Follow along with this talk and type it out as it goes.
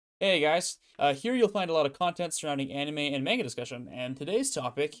Hey guys, here you'll find a lot of content surrounding anime and manga discussion, and today's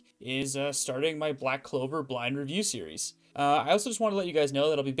topic is starting my Black Clover blind review series. I also just want to let you guys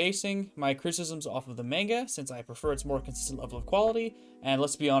know that I'll be basing my criticisms off of the manga, since I prefer its more consistent level of quality, and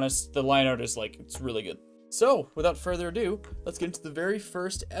let's be honest, the line art is it's really good. So, without further ado, let's get into the very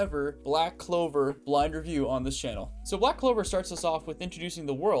first ever Black Clover blind review on this channel. So Black Clover starts us off with introducing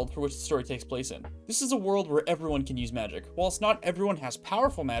the world for which the story takes place in. This is a world where everyone can use magic. Whilst not everyone has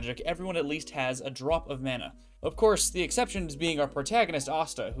powerful magic, everyone at least has a drop of mana. Of course, the exception is being our protagonist,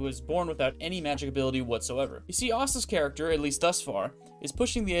 Asta, who is born without any magic ability whatsoever. You see, Asta's character, at least thus far, is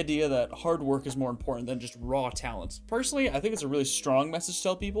pushing the idea that hard work is more important than just raw talent. Personally, I think it's a really strong message to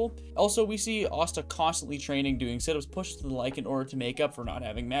tell people. Also, we see Asta constantly training, doing sit-ups, pushes, and the like in order to make up for not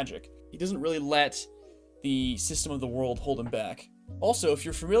having magic. He doesn't really let the system of the world hold him back. Also, if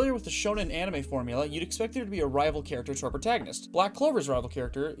you're familiar with the shonen anime formula, you'd expect there to be a rival character to our protagonist. Black Clover's rival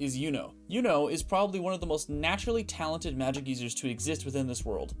character is Yuno. Yuno is probably one of the most naturally talented magic users to exist within this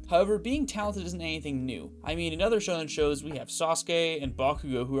world. However, being talented isn't anything new. I mean, in other shonen shows, we have Sasuke and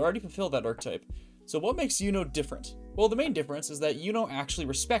Bakugo who already fulfill that archetype. So what makes Yuno different? Well, the main difference is that Yuno actually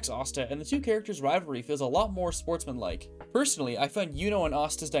respects Asta, and the two characters' rivalry feels a lot more sportsmanlike. Personally, I find Yuno and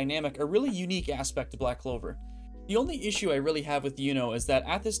Asta's dynamic a really unique aspect of Black Clover. The only issue I really have with Yuno is that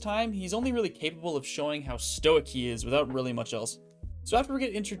at this time, he's only really capable of showing how stoic he is without really much else. So after we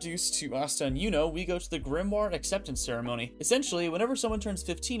get introduced to Asta and Yuno, we go to the Grimoire acceptance ceremony. Essentially, whenever someone turns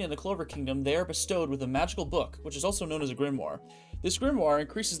 15 in the Clover Kingdom, they are bestowed with a magical book, which is also known as a Grimoire. This Grimoire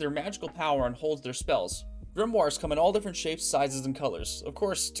increases their magical power and holds their spells. Grimoires come in all different shapes, sizes, and colors. Of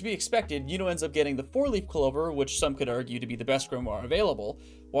course, to be expected, Yuno ends up getting the 4-leaf clover, which some could argue to be the best Grimoire available,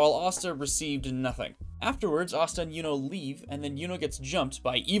 while Asta received nothing. Afterwards, Asta and Yuno leave, and then Yuno gets jumped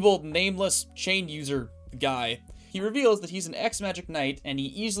by evil, nameless, chain user guy. He reveals that he's an ex-magic knight, and he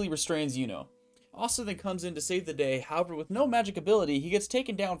easily restrains Yuno. Asta then comes in to save the day, however with no magic ability, he gets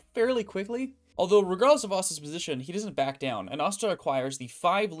taken down fairly quickly. Although regardless of Asta's position, he doesn't back down, and Asta acquires the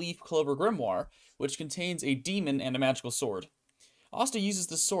 5-leaf clover Grimoire, which contains a demon and a magical sword. Asta uses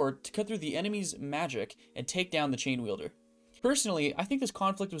the sword to cut through the enemy's magic and take down the chain wielder. Personally, I think this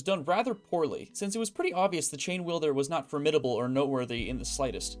conflict was done rather poorly, since it was pretty obvious the chain wielder was not formidable or noteworthy in the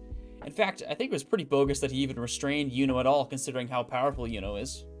slightest. In fact, I think it was pretty bogus that he even restrained Yuno at all, considering how powerful Yuno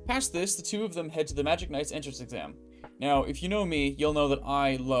is. Past this, the two of them head to the Magic Knight's entrance exam. Now, if you know me, you'll know that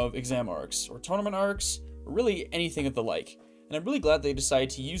I love exam arcs, or tournament arcs, or really anything of the like, and I'm really glad they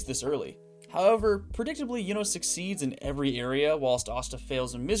decided to use this early. However, predictably, Yuno succeeds in every area, whilst Asta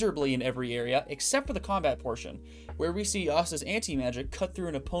fails miserably in every area, except for the combat portion, where we see Asta's anti-magic cut through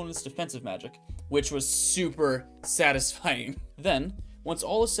an opponent's defensive magic, which was super satisfying. Then, once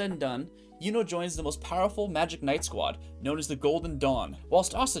all is said and done, Yuno joins the most powerful Magic Knight squad, known as the Golden Dawn,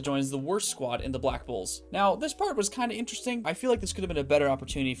 whilst Asta joins the worst squad in the Black Bulls. Now, this part was kind of interesting. I feel like this could have been a better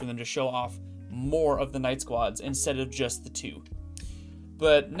opportunity for them to show off more of the Knight squads instead of just the two.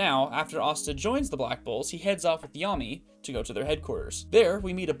 But now, after Asta joins the Black Bulls, he heads off with Yami to go to their headquarters. There,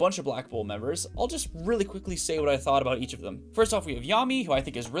 we meet a bunch of Black Bull members. I'll just really quickly say what I thought about each of them. First off, we have Yami, who I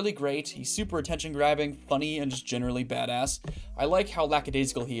think is really great. He's super attention-grabbing, funny, and just generally badass. I like how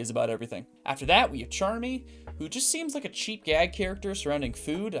lackadaisical he is about everything. After that, we have Charmy, who just seems like a cheap gag character surrounding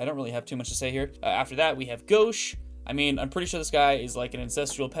food. I don't really have too much to say here. After that, we have Gauche. I mean, I'm pretty sure this guy is like an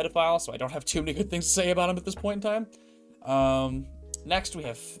ancestral pedophile, so I don't have too many good things to say about him at this point in time. Next, we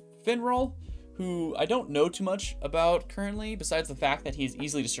have Finral, who I don't know too much about currently, besides the fact that he's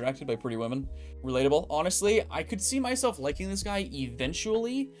easily distracted by pretty women. Relatable. Honestly, I could see myself liking this guy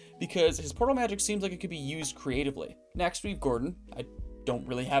eventually, because his portal magic seems like it could be used creatively. Next, we have Gordon. I don't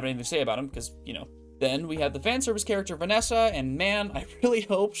really have anything to say about him, because, you know. Then we have the fan service character Vanessa, and man, I really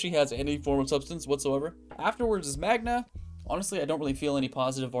hope she has any form of substance whatsoever. Afterwards is Magna. Honestly, I don't really feel any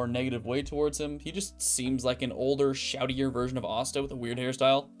positive or negative way towards him. He just seems like an older, shoutier version of Asta with a weird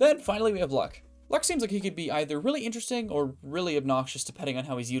hairstyle. Then finally we have Luck. Luck seems like he could be either really interesting or really obnoxious depending on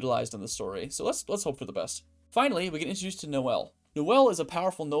how he's utilized in the story, so let's hope for the best. Finally, we get introduced to Noelle. Noelle is a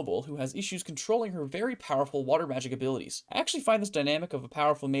powerful noble who has issues controlling her very powerful water magic abilities. I actually find this dynamic of a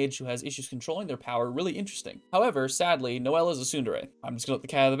powerful mage who has issues controlling their power really interesting. However, sadly, Noelle is a tsundere. I'm just gonna let the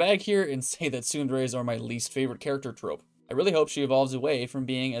cat out of the bag here and say that tsunderes are my least favorite character trope. I really hope she evolves away from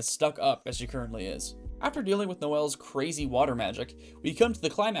being as stuck up as she currently is. After dealing with Noelle's crazy water magic, we come to the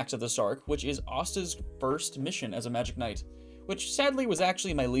climax of this arc, which is Asta's first mission as a Magic Knight, which sadly was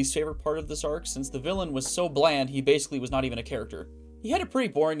actually my least favorite part of this arc since the villain was so bland he basically was not even a character. He had a pretty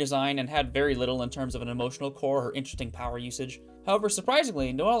boring design and had very little in terms of an emotional core or interesting power usage. However,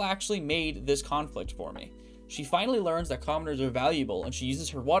 surprisingly, Noelle actually made this conflict for me. She finally learns that commoners are valuable, and she uses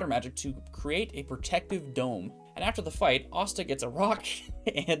her water magic to create a protective dome. And after the fight, Asta gets a rock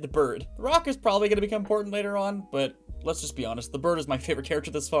and the bird. The rock is probably going to become important later on, but let's just be honest, the bird is my favorite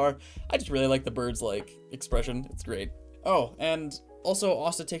character this far. I just really like the bird's, like, expression. It's great. Oh, and also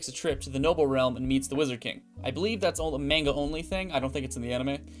Asta takes a trip to the Noble Realm and meets the Wizard King. I believe that's all a manga-only thing. I don't think it's in the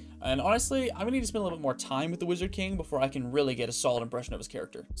anime. And honestly, I'm gonna need to spend a little bit more time with the Wizard King before I can really get a solid impression of his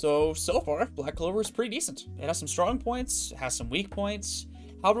character. So far, Black Clover is pretty decent. It has some strong points, it has some weak points.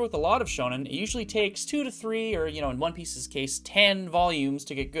 However, with a lot of shonen, it usually takes 2 to 3, or, you know, in One Piece's case, 10 volumes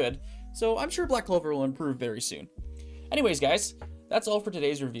to get good. So I'm sure Black Clover will improve very soon. Anyways, guys, that's all for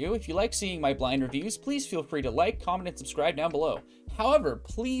today's review. If you like seeing my blind reviews, please feel free to like, comment, and subscribe down below. However,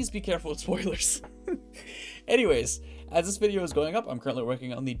 please be careful with spoilers. Anyways, as this video is going up, I'm currently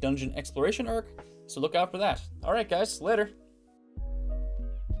working on the dungeon exploration arc, so look out for that. Alright guys, later.